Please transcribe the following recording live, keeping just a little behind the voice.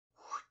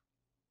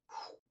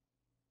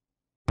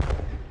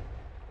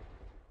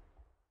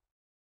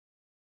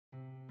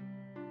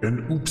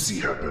An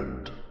oopsie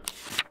happened.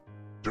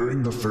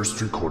 During the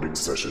first recording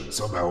session,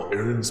 somehow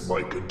Aaron's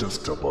mic and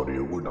desktop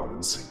audio were not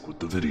in sync with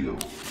the video.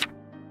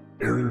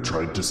 Aaron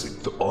tried to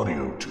sync the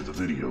audio to the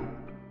video,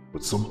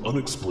 but some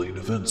unexplained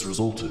events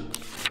resulted.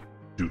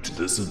 Due to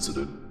this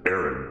incident,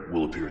 Aaron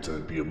will appear to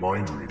be a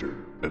mind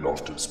reader and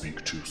often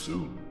speak too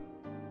soon.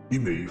 He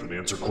may even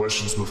answer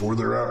questions before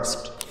they're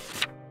asked.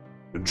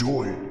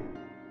 Enjoy!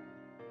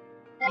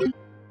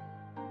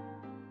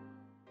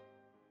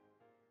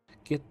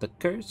 Get the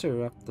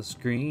cursor up the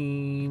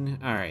screen.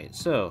 Alright,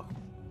 so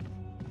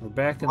we're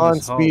back in on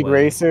this hallway. Speed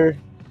Racer.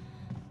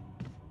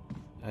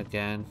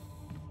 Again.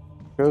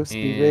 Go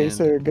Speed And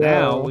Racer, go.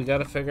 now we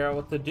gotta figure out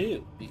what to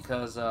do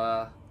because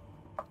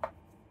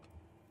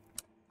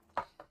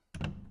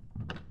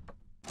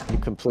You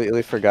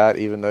completely forgot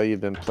even though you've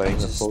been playing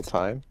the full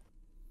time?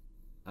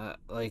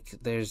 like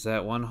there's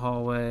that one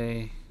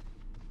hallway.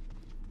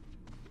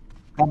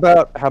 How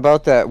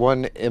about that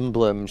one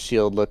emblem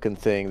shield looking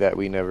thing that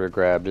we never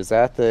grabbed? Is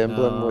that the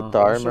emblem with the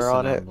armor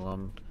on it?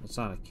 Emblem. It's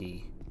not a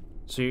key.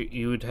 So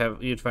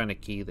you'd find a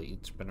key that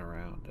you'd spin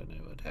around and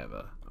it would have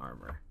a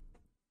armor.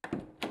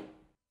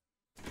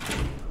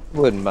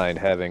 Wouldn't mind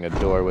having a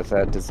door with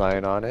that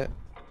design on it.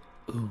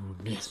 Ooh,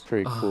 it's a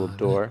pretty cool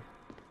door.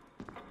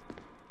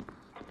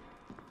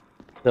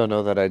 Don't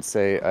know that I'd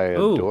say I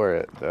adore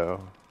it though.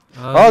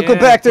 Oh, yeah, go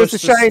back! There's a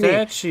shiny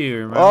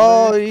statue. Remember?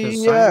 Oh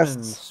yes.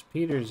 Simon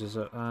Peters is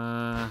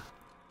a.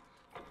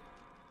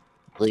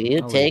 Will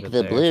you take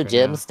the blue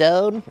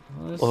gemstone?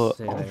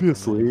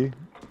 Obviously.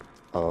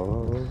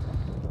 Oh.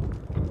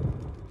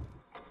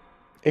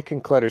 It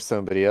can clutter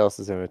somebody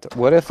else's inventory.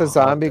 What if a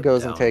zombie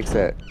goes and takes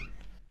it?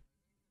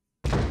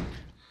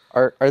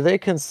 Are they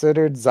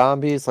considered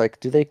zombies? Like,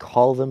 do they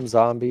call them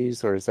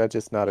zombies, or is that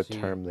just not a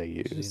term they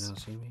use? Does he not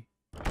see me?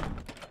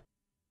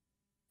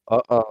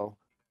 Uh-oh.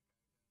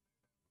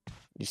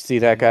 You see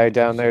that guy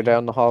down there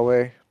down the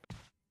hallway?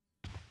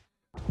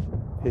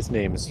 His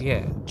name is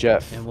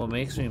Jeff. And what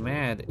makes me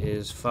mad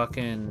is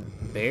fucking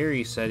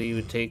Barry said he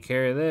would take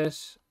care of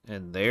this,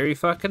 and there he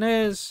fucking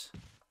is.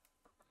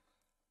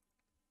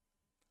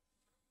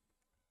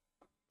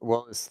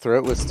 Well, his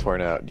throat was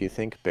torn out. Do you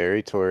think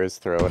Barry tore his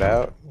throat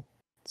out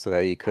so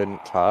that he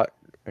couldn't talk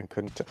and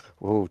couldn't?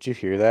 Whoa! Did you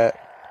hear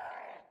that?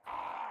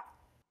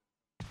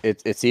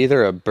 It's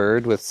either a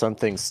bird with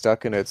something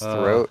stuck in its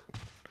throat.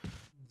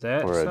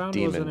 That or sound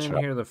wasn't in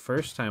here the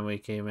first time we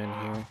came in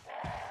here.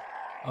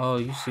 Oh,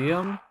 you see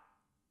him?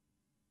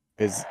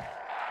 Is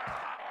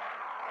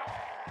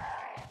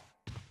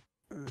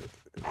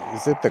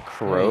it the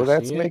crow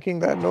that's making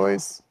that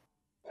noise?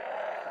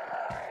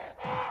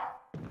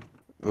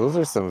 Those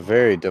are some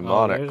very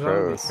demonic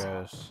crows.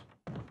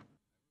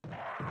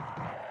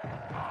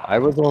 I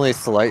was only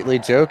slightly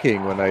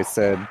joking when I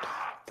said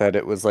that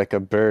it was like a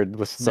bird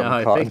with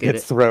something caught in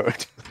its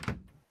throat.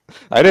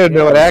 I didn't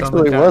know it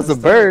actually was a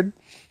bird.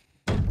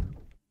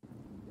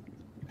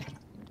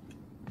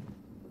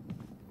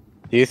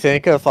 Do you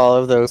think if all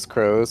of those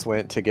crows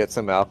went to get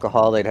some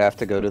alcohol, they'd have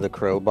to go to the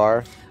crow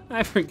bar?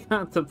 I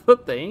forgot to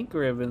put the ink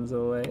ribbons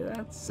away.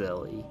 That's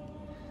silly.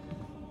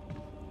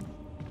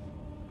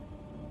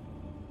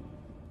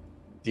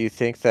 Do you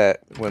think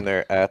that when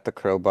they're at the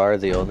crow bar,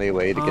 the only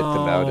way to get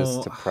them out is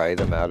to pry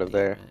them out of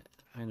there?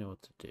 I know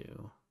what to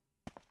do.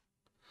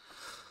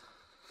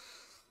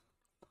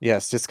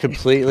 Yes, just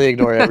completely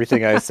ignore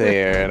everything I say,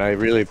 Aaron. I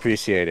really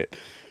appreciate it.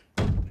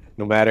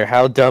 No matter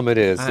how dumb it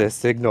is,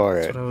 just ignore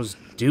it. That's what I was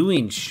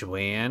doing,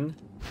 Schwan.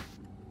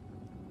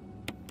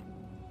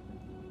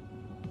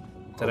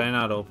 Did I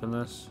not open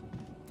this?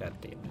 God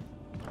damn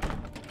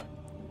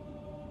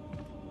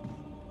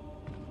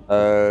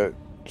it.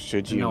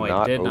 Should you not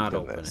I did open not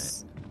open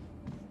this? It.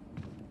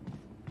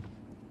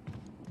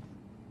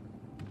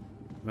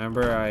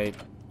 Remember,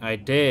 I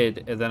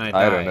did, and then I died.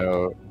 I don't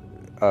know.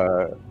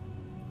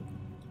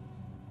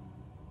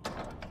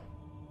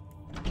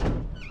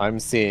 I'm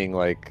seeing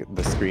like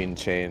the screen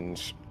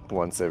change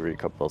once every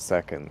couple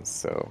seconds,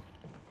 so.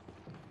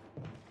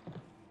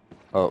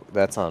 Oh,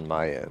 that's on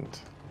my end.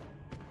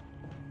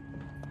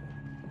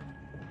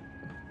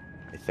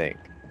 I think.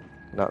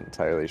 Not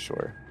entirely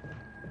sure.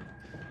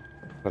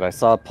 But I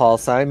saw Paul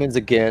Simons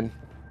again.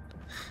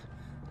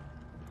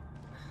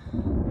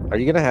 Are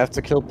you gonna have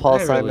to kill Paul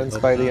Simons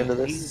by the end of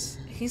this?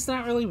 He's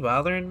not really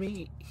bothering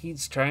me.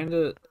 He's trying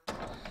to.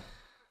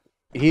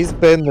 He's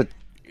been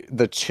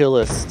the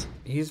chillest.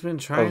 He's been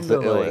trying to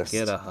like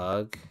get a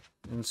hug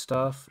and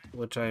stuff,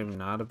 which I'm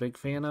not a big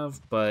fan of.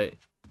 But,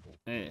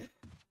 you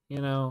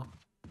know,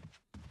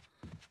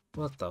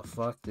 what the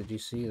fuck? Did you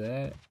see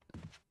that?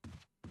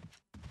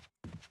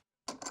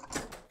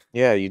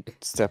 Yeah, you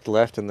stepped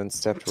left and then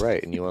stepped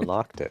right, and you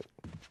unlocked it.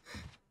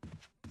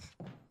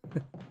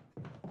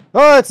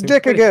 Oh, it's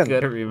Dick again!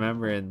 Good at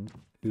remembering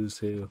who's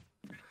who.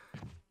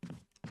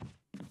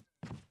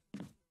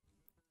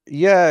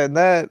 Yeah, and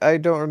that I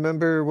don't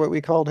remember what we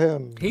called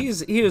him. He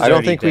was. I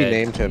don't think dead. we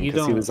named him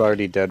because he was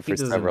already dead for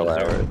several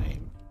hours.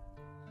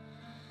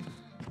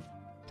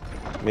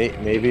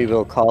 Maybe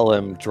we'll call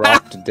him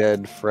Dropped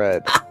Dead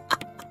Fred.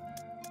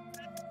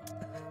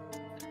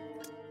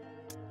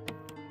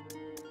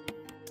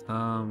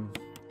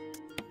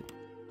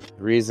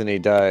 The reason he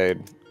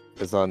died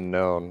is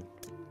unknown,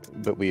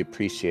 but we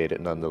appreciate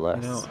it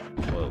nonetheless. You know,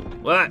 whoa,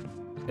 what?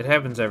 It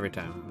happens every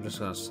time. I'm just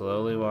gonna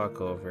slowly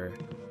walk over.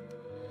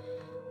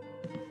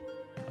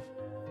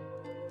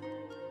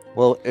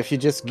 Well, if you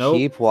just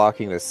keep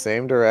walking the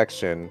same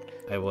direction,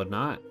 I would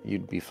not.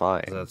 You'd be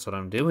fine. That's what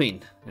I'm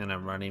doing, and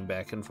I'm running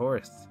back and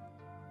forth.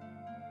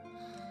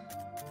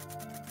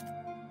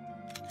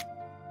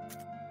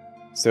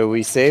 So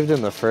we saved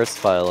in the first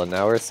file, and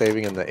now we're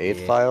saving in the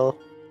 8th file?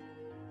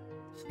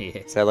 Yeah.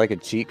 Is that like a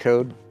cheat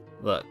code?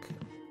 Look.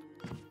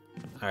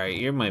 Alright,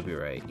 you might be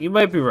right. You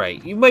might be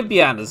right. You might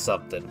be onto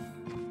something.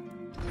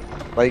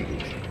 Like,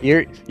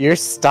 you're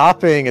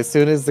stopping as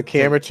soon as the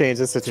camera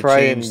changes to try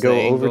and go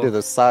over to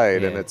the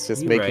side, and it's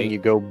just making you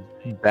go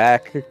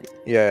back.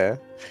 Yeah.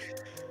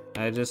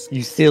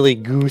 You silly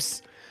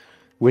goose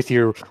with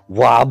your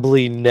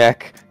wobbly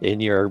neck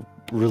and your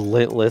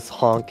relentless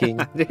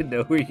honking. I didn't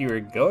know where you were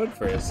going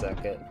for a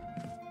second.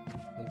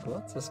 Like,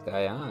 what's this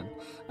guy on?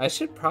 I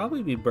should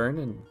probably be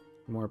burning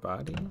more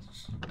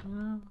bodies.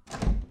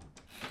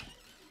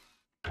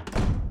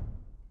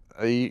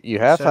 You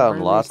have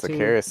found lots of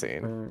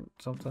kerosene. Or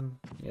something?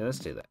 Yeah, let's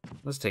do that.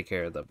 Let's take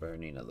care of the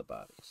burning of the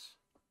bodies.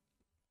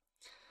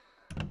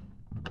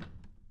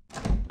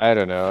 I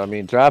don't know. I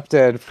mean, Drop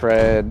Dead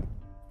Fred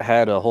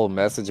had a whole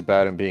message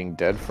about him being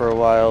dead for a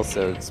while,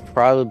 so it's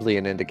probably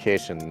an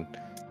indication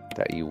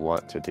that you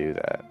want to do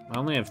that. I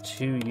only have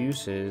 2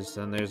 uses,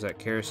 then there's that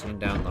kerosene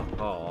down the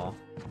hall.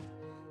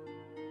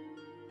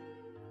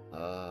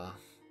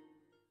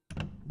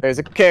 There's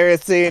a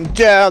kerosene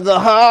down the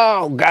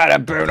hall. Gotta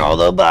burn all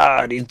the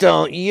bodies.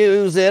 Don't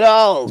use it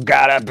all.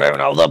 Gotta burn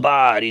all the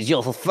bodies.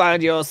 You'll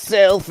find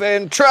yourself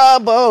in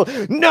trouble.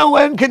 No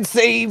one can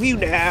save you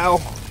now.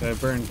 Should I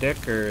burn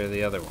Dick or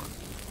the other one?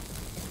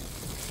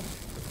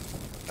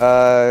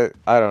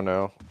 I don't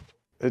know.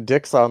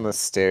 Dick's on the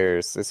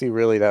stairs. Is he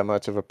really that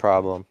much of a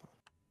problem?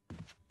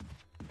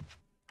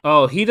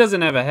 Oh, he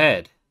doesn't have a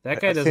head.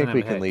 That guy doesn't have a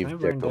head. I think we can leave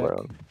Dick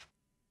alone.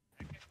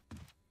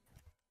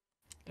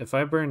 If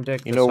I burn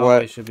Dick, you know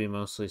what? Should be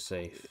mostly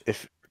safe.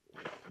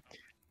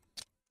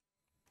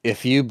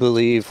 If you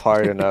believe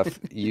hard enough,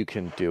 you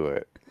can do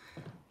it.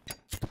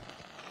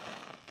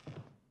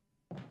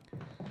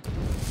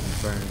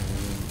 Burn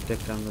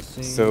Dick on the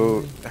scene.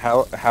 So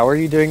how are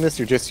you doing this?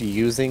 You're just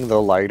using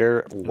the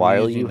lighter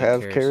while you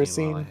have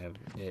kerosene? While I have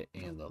it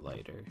and the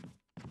lighter.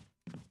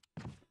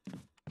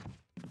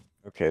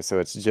 Okay, so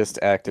it's just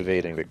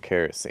activating the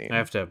kerosene. I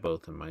have to have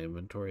both in my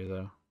inventory,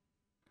 though.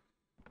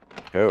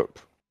 Dope.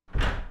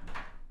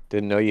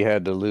 Didn't know you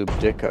had to lube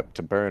Dick up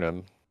to burn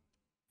him.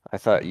 I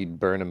thought you'd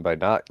burn him by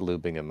not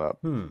lubing him up.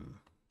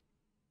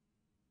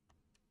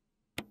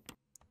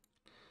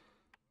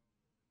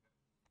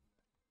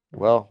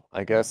 Well,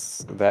 I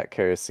guess that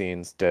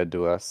kerosene's dead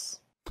to us.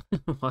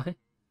 What?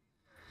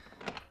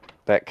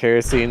 That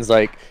kerosene's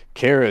like,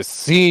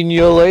 kerosene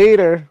you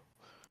later.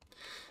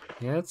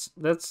 Yeah,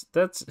 that's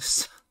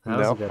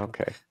no?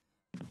 Okay.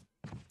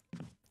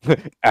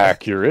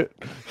 Accurate.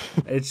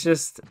 It's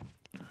just,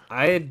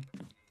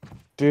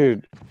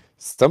 Dude,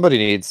 somebody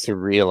needs to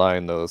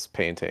realign those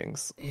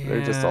paintings. Yeah,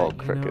 they're just all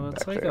crooked back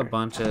it's like there. a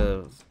bunch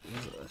of...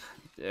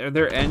 Are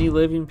there any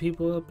living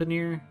people up in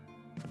here?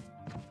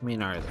 I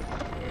mean, are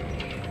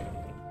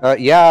there?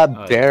 Yeah,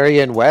 Barry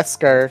and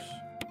Wesker.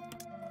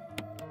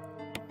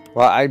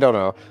 Well, I don't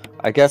know.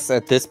 I guess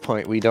at this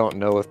point we don't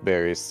know if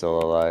Barry's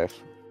still alive.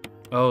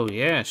 Oh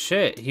yeah,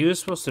 shit. He was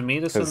supposed to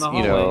meet us in the hallway.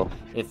 You know,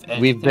 if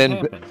anything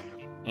happened.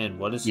 And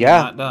what has he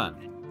not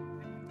done?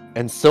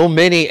 And so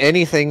many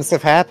anythings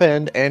have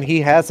happened, and he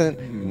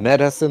hasn't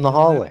met us in the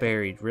hallway.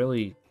 Buried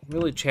really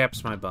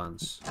chaps my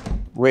buns.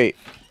 Wait.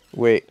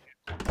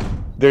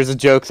 There's a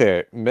joke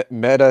there.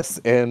 Met us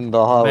in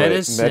the hallway.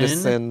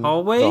 Medicine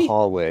hallway? The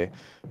hallway.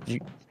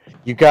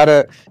 You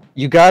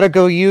gotta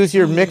go use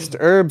your mixed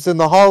herbs in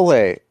the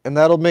hallway, and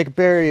that'll make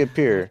Barry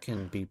appear. That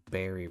can be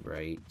Barry,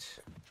 right?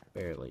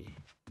 Barely.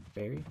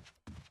 Barry?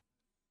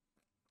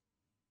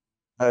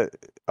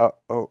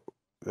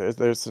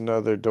 There's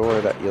another door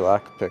that you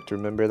lockpicked.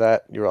 Remember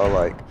that? You're all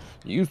like,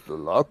 use the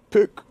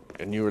lockpick?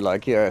 And you were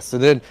like, yeah. So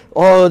then,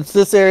 it's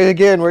this area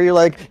again where you're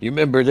like, you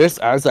remember this?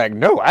 I was like,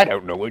 no, I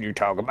don't know what you're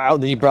talking about.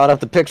 And then you brought up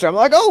the picture. I'm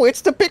like, oh,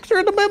 it's the picture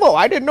in the memo.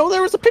 I didn't know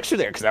there was a picture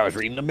there because I was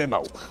reading the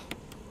memo.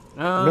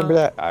 Remember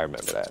that? I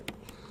remember that.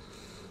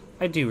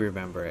 I do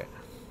remember it.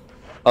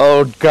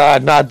 Oh,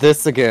 God, not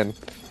this again.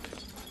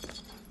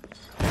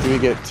 Do we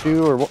get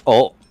 2 or...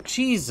 Oh.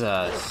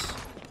 Jesus.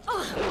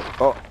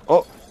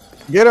 Oh.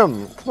 Get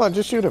him! Come on,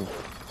 just shoot him.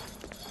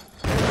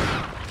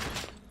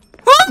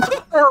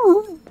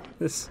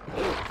 It's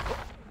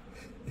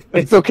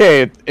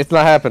okay. It's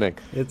not happening.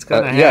 It's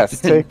gonna happen.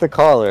 Yes, take the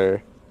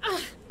collar.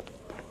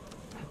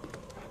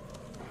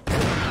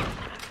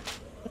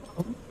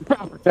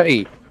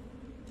 Hey.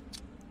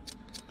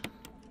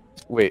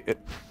 Wait.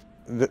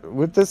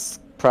 Would this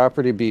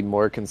property be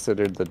more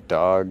considered the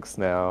dog's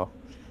now?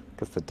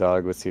 Because the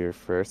dog was here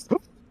first.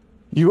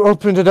 You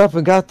opened it up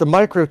and got the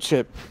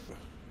microchip.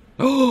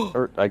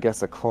 Or I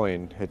guess a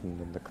coin hidden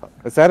in the coin.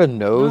 Is that a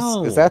nose?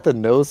 No. Is that the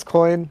nose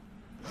coin?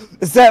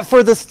 Is that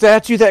for the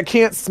statue that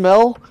can't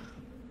smell?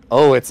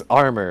 Oh, it's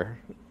armor.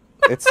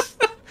 It's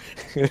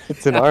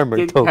it's an armor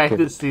I token. can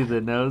kind of see the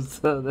nose,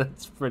 so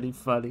that's pretty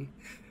funny.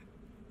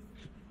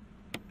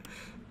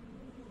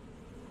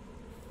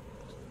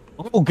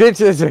 Oh, good,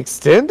 it's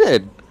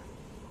extended.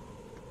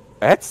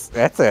 That's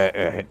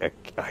a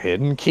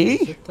hidden key.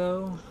 Is it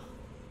though?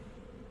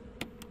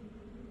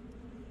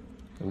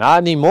 Not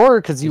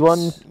anymore, because you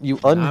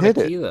Not unhid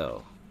a key, it.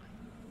 though.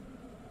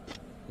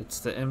 It's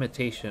the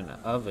imitation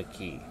of a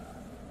key.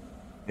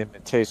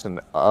 Imitation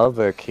of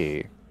a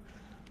key.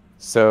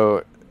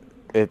 So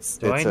it's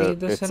Do I need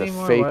this it's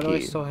anymore? a fake Why do I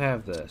key. still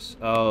have this?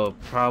 Oh,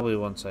 probably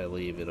once I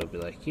leave, it'll be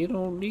like, you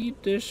don't need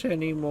this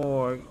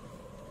anymore.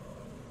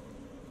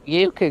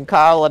 You can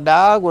call a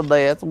dog with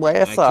this I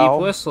whistle.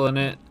 keep whistling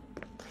it.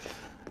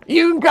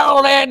 You can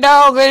call that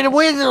dog and a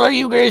whistle, or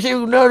you can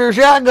shoot another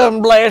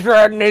shotgun blast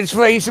right in his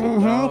face.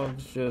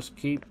 Dogs just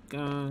keep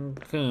on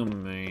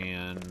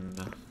coming.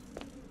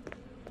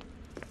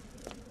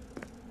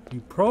 You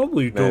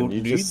probably Man, don't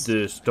you need just-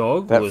 this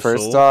dog That whistle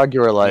first dog,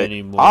 you were like,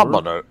 anymore. I'm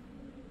gonna.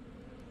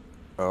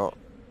 Oh,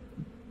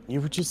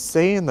 you were just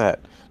saying that.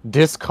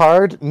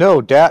 Discard?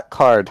 No, dat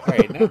card.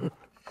 Right, now,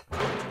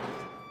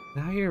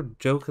 now you're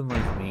joking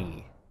like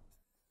me.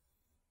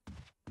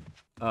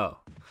 Oh.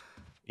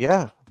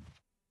 Yeah.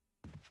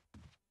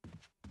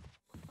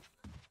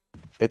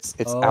 It's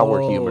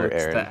our humor,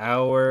 It's Aaron. the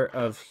hour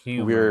of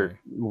humor.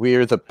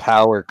 We're the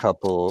power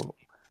couple.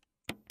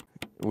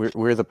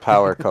 We're the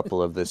power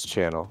couple of this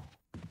channel.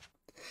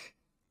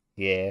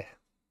 Yeah.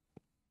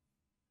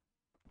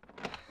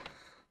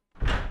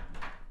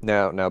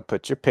 Now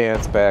put your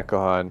pants back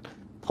on.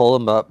 Pull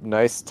them up,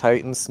 nice,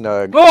 tight, and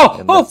snug. Oh!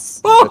 And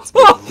let's get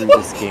through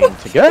this game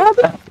together.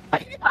 Oh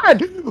my God!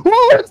 Who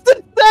was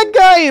that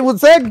guy?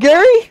 Was that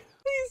Gary?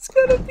 He's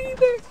gonna be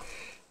there.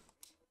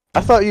 I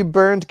thought you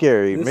burned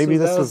Gary. Maybe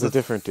this was a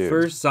different dude.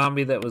 First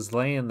zombie that was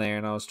laying there,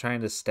 and I was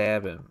trying to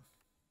stab him.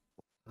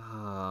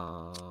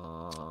 Oh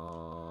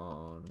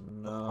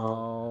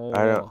no!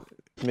 I don't.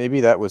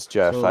 Maybe that was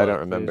Jeff. So I don't look,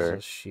 remember.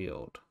 there's a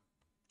shield.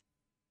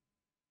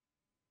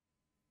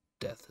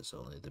 Death is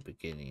only the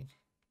beginning.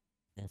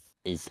 This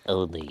is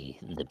only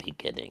the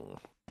beginning.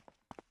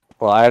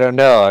 Well, I don't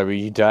know. I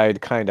mean, you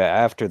died kind of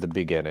after the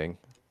beginning.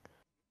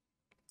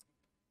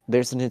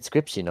 There's an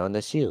inscription on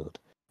the shield.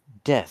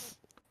 Death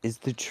is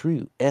the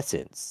true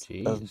essence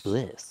of Jeez.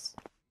 bliss.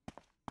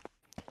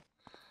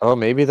 Oh,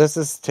 maybe this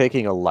is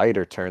taking a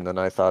lighter turn than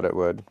I thought it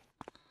would.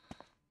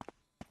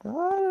 I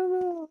don't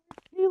know.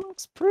 He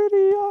looks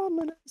pretty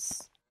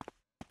ominous.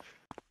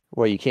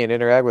 What, you can't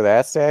interact with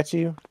that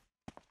statue?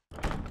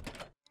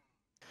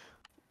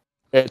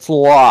 It's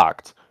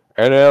locked.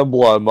 An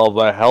emblem of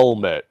a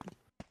helmet.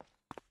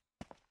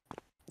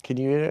 Can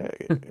you...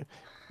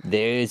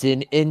 There's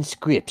an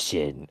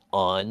inscription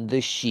on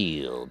the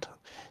shield.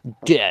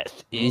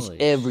 Death is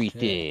Holy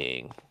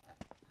everything.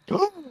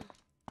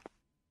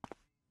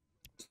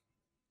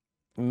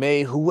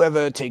 May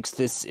whoever takes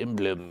this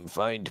emblem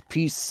find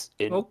peace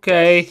in...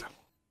 Okay.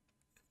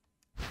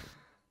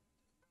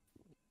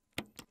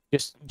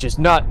 Just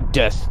not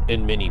death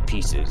in many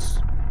pieces.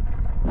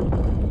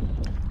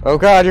 Oh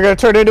God, you're gonna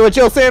turn into a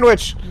Jill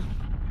sandwich!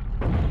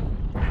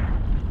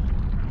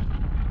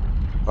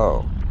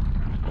 Oh.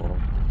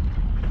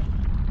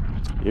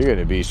 You're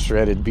gonna be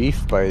shredded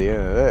beef by the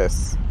end of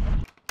this.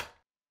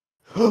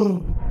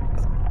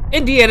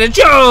 Indiana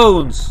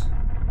Jones!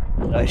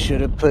 I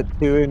should have put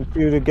 2 and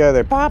 2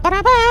 together.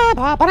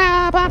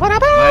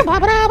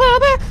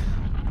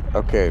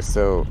 Okay,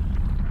 so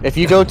if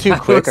you go too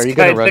quick, are you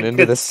gonna run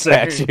into the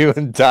statue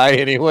and die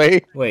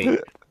anyway? Wait.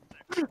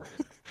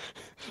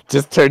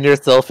 Just turn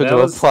yourself into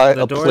a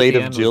plate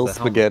of end Jill was the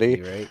helmet spaghetti.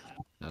 key, right?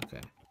 Okay.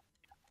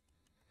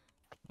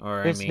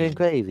 Or It's an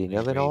engraving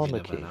of an alma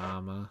key.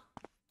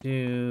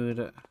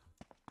 Dude,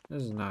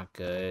 this is not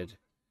good.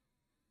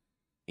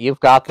 You've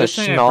got the Good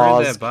thing I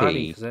burned schnoz that body,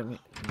 key. 'cause that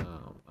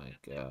oh my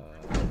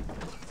God.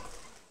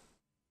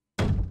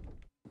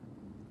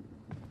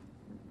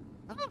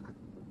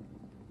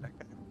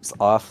 It's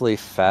awfully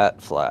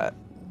flat.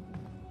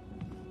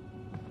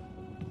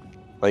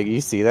 Like,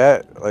 you see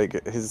that?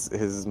 Like,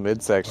 his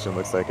midsection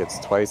looks like it's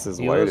twice as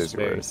He white was as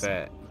very yours.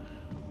 fat.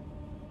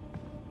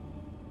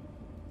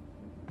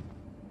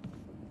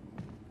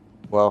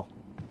 Well,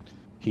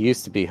 he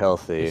used to be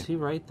healthy, Is he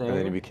right there? and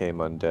then he became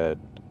undead.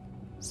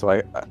 So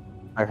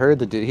I heard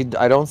the dude.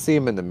 I don't see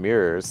him in the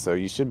mirrors, so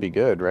you should be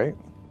good, right?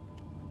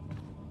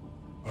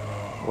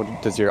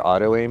 What, does your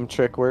auto aim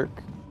trick work?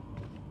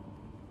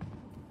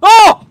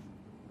 Oh!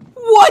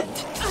 What?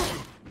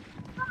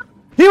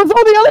 He was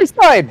on the other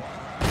side.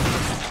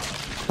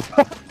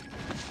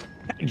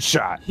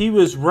 Shot. He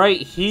was right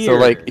here. So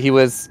like he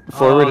was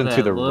forward and to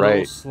that the little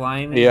right.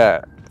 Slimy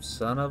Yeah.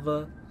 Son of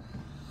a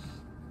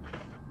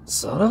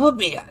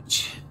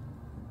bitch.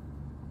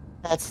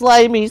 That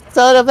slimy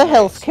son of a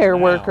healthcare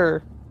Wow.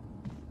 worker.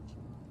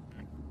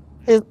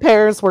 His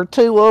parents were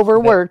too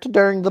overworked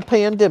during the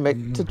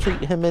pandemic to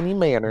treat him any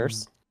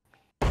manners.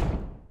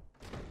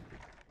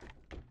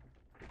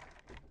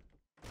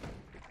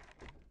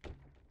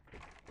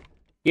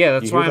 Yeah,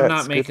 that's You why hear I'm that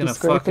not making a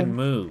scraping? fucking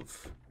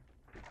move.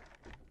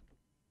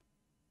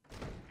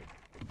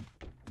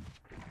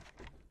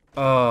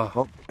 Oh.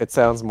 Oh, it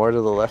sounds more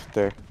to the left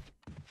there.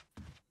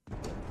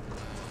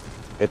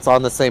 It's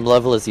on the same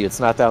level as you. It's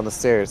not down the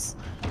stairs.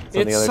 It's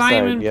on the other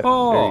Simon side. Yep,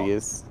 Paul. there he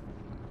is.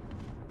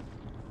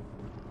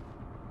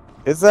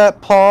 Is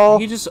that Paul?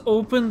 He just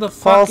opened the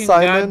Paul fucking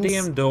Simons?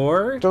 goddamn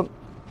door? Don't...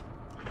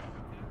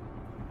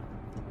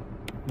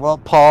 Well,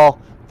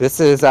 Paul, this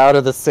is out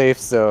of the safe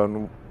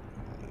zone.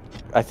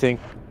 I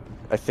think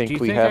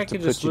we have to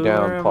put you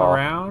down, Paul.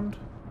 Around?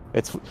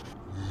 It's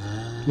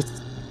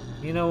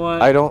you know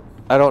what? I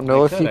don't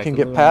know if you can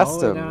get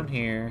past him. Down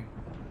here.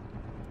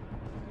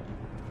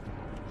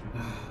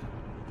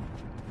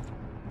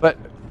 But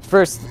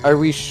first, are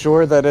we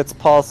sure that it's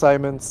Paul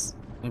Simons?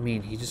 I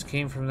mean, he just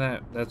came from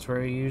that's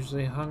where he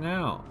usually hung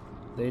out.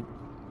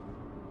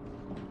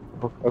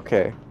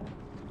 Okay.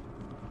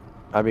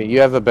 I mean, you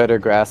have a better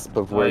grasp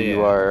of where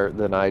you are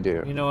than I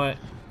do. You know what?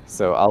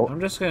 So I'm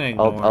just gonna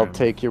ignore I'll him.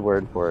 take your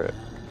word for it.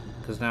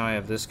 Because now I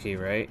have this key,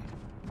 right?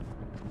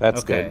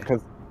 That's good.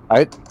 Because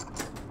I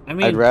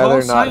mean, I'd rather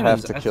Paul not Simons,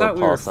 have to I kill thought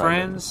we Paul were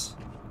Simons.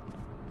 friends.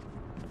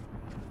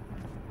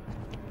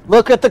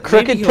 Look at the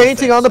crooked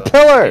painting on the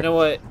pillar. You know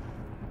what?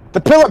 The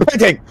pillar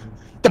painting.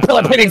 The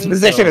pillar painting's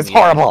position is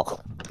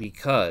horrible.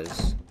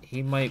 Because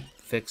he might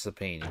fix the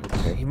painting.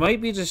 He might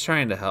be just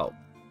trying to help.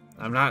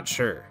 I'm not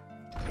sure.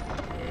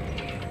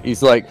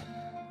 He's like,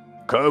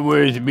 come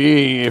with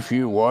me if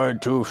you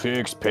want to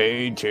fix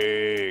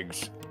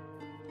paintings.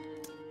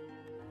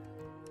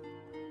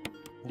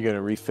 You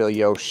gonna refill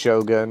your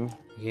Shogun?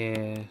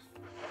 Yeah.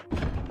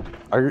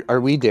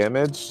 Are we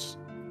damaged?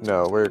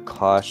 No, we're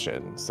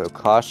caution. So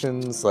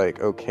caution's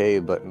like okay,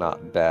 but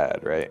not bad,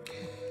 right?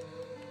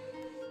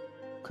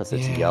 Because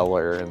it's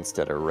yellow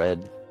instead of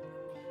red.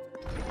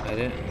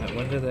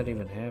 When did that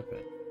even happen?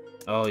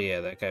 Oh yeah,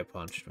 that guy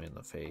punched me in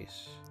the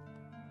face.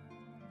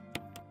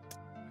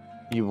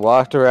 You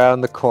walked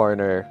around the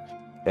corner,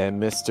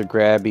 and Mr.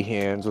 Grabby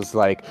Hands was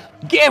like,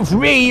 give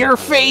me your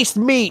face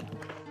meat!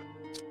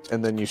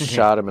 And then you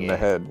shot him in the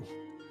head.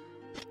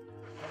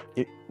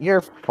 You're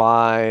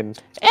fine.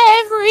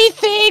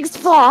 Everything's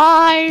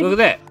fine! Look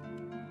at that!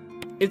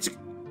 It's...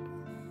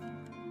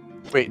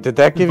 Wait, did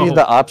that give you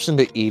the option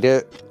to eat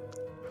it?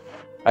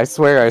 I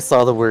swear I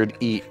saw the word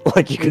eat.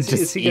 Like you could just eat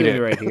it. Is he gonna be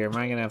right here? Am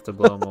I gonna have to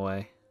blow him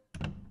away?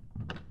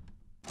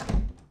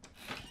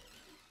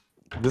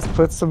 Just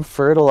put some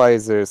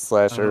fertilizer /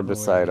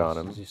 herbicide on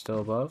him. Is he still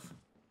above?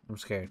 I'm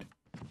scared.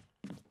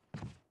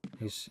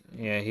 He's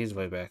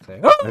way back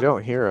there. I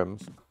don't hear him.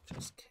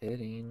 Just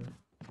kidding.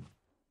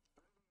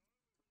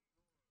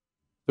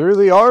 Through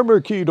the armor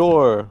key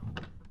door.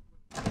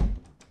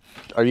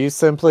 Are you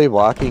simply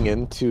walking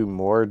into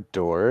more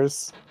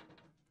doors?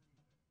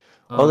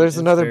 Oh, there's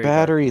another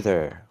battery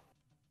there.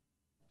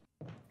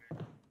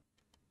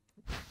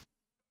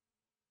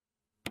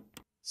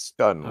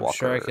 Stunwalker. I'm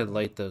sure I could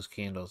light those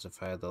candles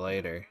if I had the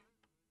lighter.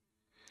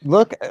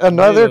 Look,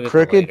 another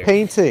crooked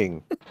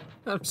painting.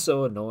 I'm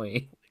so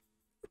annoying.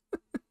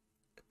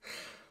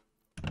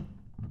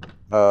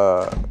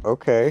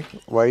 Okay.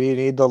 Why do you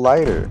need the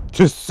lighter?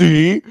 To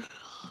see?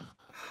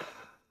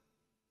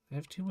 I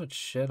have too much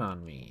shit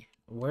on me.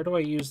 Where do I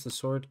use the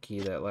sword key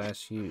that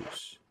last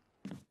use?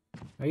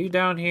 Are you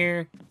down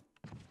here?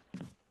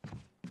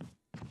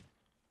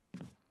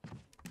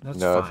 That's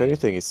no, fine. if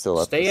anything, he's still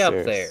up the Stay stairs.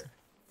 up there.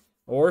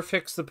 Or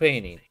fix the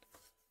painting.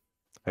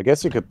 I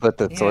guess you could put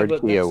the sword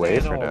key away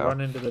for now. I'll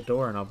run into the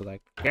door and I'll be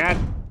like, God,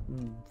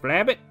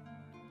 flab it.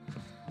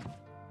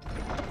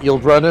 You'll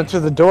run into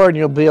the door and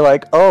you'll be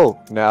like, oh,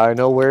 now I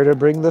know where to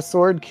bring the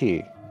sword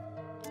key.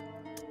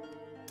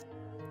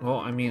 Well,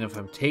 I mean, if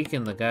I'm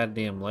taking the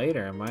goddamn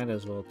lighter, I might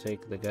as well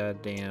take the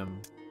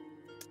goddamn...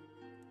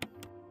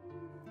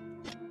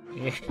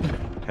 Yeah.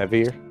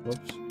 Heavier?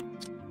 Whoops.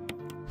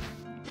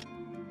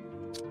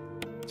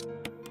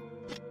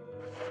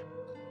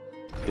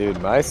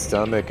 Dude, my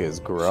stomach is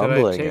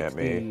grumbling at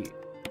me. Should I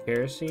take the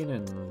kerosene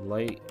and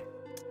light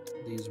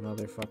these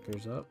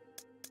motherfuckers up?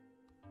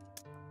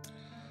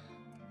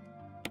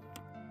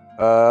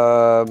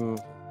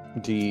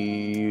 Do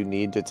you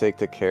need to take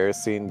the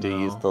kerosene to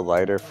use the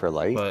lighter for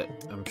light? But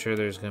I'm sure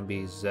there's gonna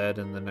be Zed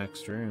in the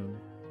next room.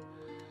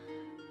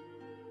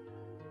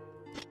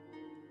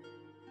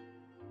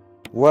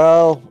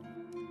 Well,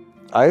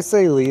 I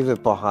say leave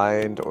it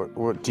behind.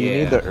 Or do you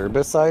need the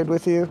herbicide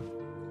with you?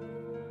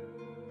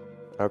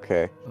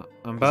 Okay.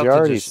 I'm about you're to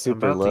already just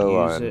super I'm about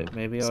low to use on it.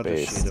 Maybe I'll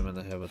space. just shoot him in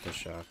the head with the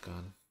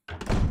shotgun.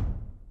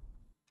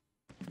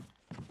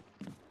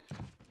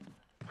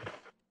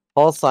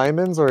 Paul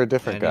Simons or a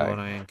different Anyone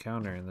guy? I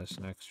encounter in this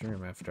next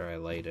room after I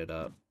light it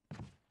up.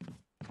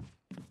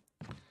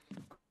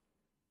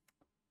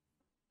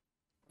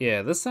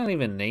 Yeah, let's not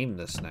even name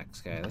this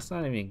next guy. Let's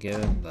not even give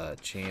him the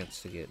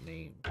chance to get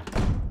named.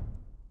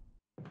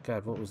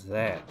 God, what was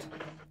that?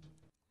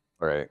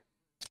 Right.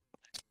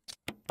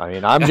 I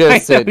mean, I'm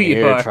just sitting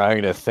here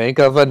trying to think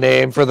of a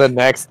name for the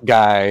next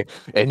guy,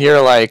 and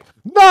you're like,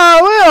 "No,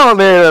 we don't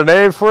need a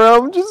name for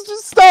him.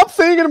 Just stop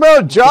thinking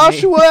about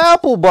Joshua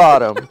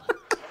Applebottom."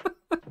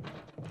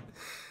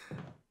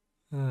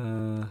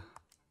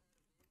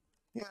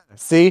 Yeah.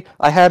 See,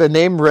 I had a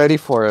name ready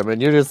for him,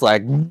 and you're just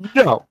like,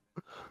 "No,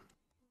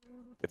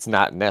 it's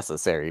not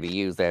necessary to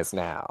use this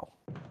now."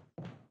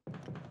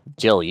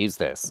 Jill, use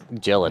this.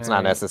 Jill, it's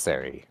not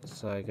necessary.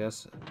 So I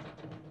guess.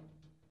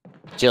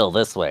 Jill,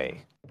 this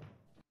way.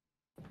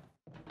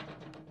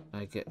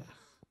 If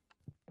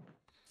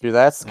you're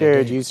that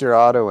scared, use your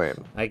auto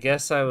aim. I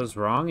guess I was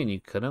wrong and you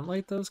couldn't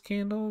light those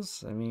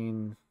candles? I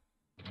mean...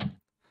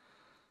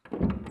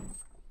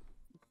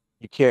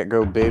 You can't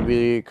go,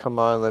 baby. Come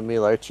on, let me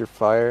light your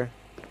fire.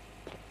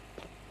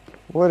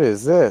 What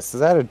is this? Is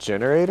that a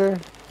generator?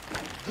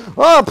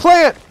 Oh,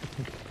 plant!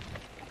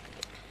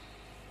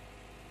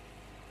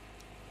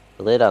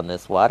 The lid on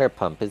this water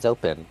pump is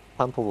open.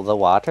 Pump the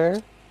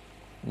water?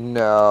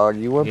 No,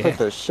 you wouldn't put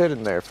the shit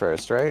in there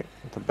first, right?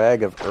 The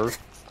bag of earth.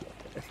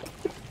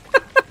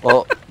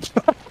 Well,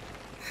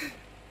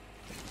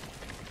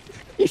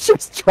 you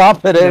just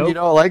drop it in, you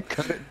know, like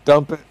cut it,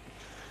 dump it.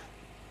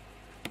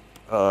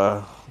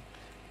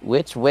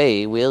 Which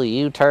way will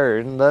you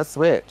turn the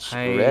switch?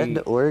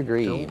 Red or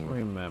green? Don't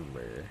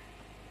remember.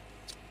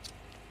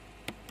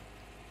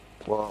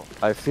 Well,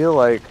 I feel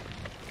like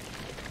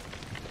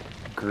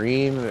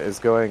green is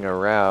going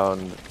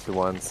around to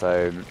one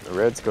side,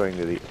 red's going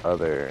to the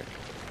other.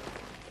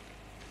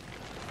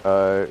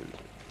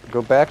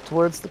 Go back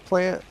towards the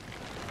plant.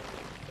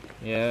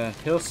 Yeah,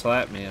 he'll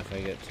slap me if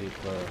I get too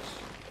close.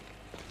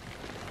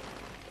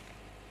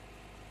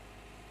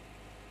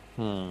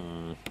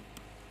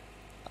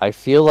 I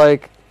feel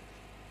like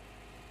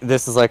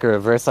this is like a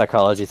reverse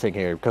psychology thing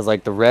here, because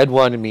like the red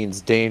one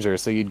means danger,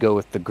 so you'd go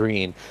with the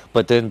green,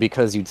 but then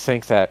because you'd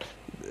think that,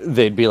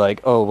 they'd be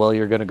like, oh, well,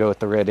 you're going to go with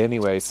the red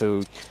anyway,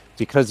 so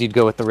because you'd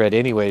go with the red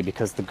anyway,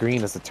 because the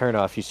green is a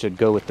turnoff, you should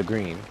go with the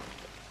green.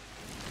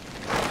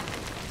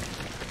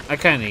 I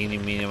kind of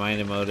didn't mean to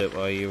mind emote it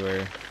while you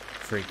were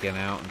freaking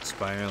out and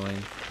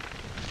spiraling.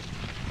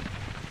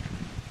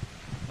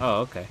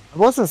 Oh, okay. I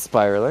wasn't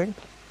spiraling.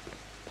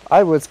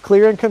 I was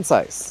clear and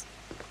concise.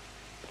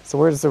 So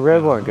where does the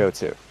red one go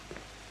to?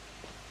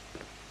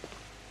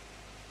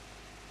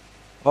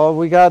 Oh,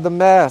 we got the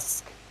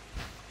mask.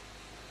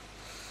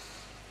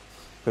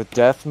 The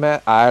death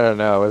mask? I don't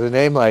know. With a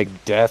name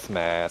like Death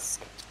Mask.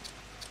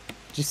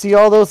 Did you see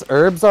all those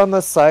herbs on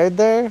the side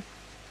there?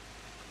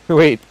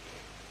 Wait.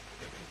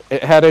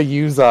 It had a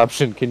use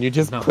option. Can you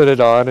just put it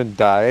on and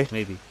die?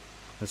 Maybe.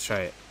 Let's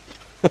try it.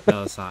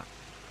 No, it's not.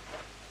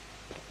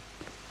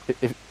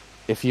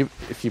 If you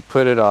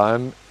put it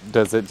on,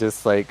 does it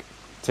just like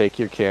take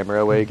your camera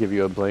away, give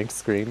you a blank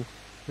screen?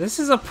 This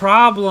is a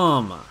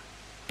problem.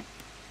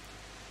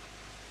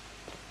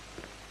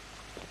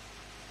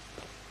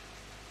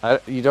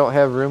 You don't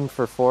have room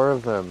for 4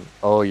 of them.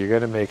 Oh, you're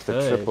gonna make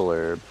the triple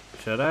herb.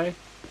 Should I?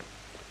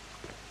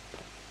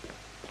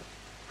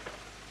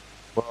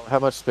 Well, how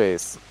much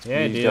space?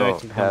 Yeah, you dude, don't I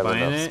can have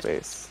combine enough it.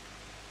 Space.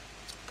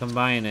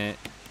 Combine it,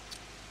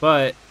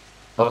 but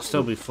I'll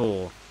still be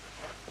full.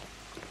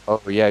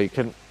 Oh yeah, you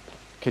can.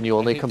 Can you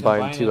only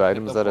combine 2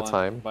 items at a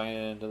time? Combine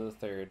it into the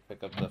 3rd,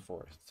 pick up the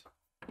 4th.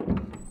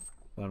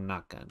 But I'm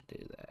not gonna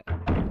do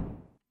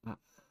that.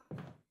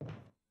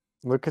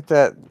 Look at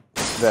that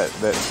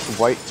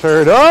white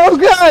turd. Oh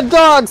god,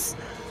 dogs!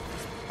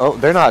 Oh,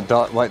 they're not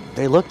dog. What?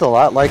 They looked a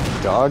lot like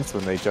dogs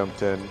when they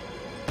jumped in.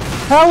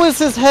 How is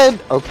his head?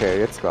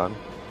 Okay, it's gone.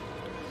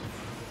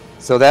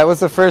 So that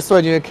was the first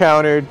one you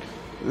encountered.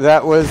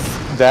 That was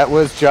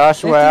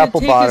Joshua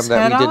Applebottom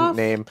that we didn't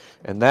name,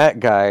 and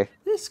that guy.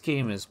 This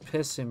game is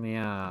pissing me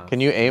off.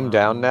 Can you aim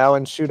down now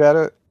and shoot at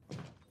it,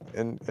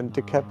 and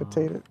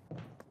decapitate it?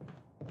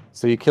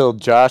 So you killed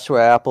Joshua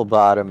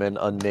Applebottom and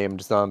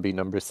unnamed zombie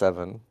number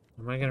 7.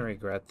 Am I gonna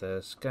regret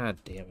this? God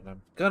damn it!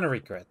 I'm gonna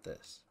regret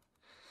this.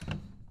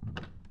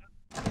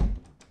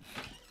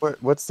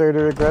 What's there to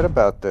regret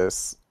about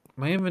this?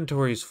 My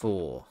inventory's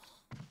full.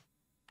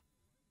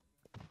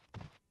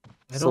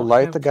 So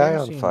light the guy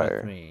on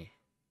fire.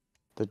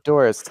 The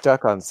door is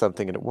stuck on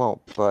something and it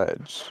won't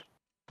budge.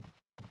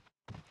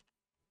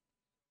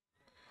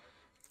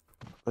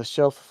 The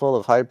shelf full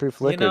of high-proof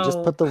liquor.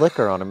 Just put the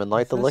liquor on him and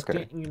light the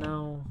liquor.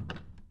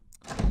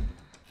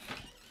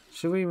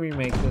 Should we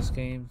remake this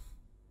game?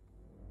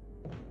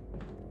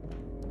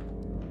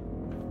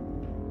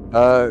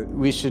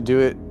 We should do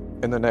it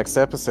in the next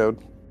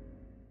episode.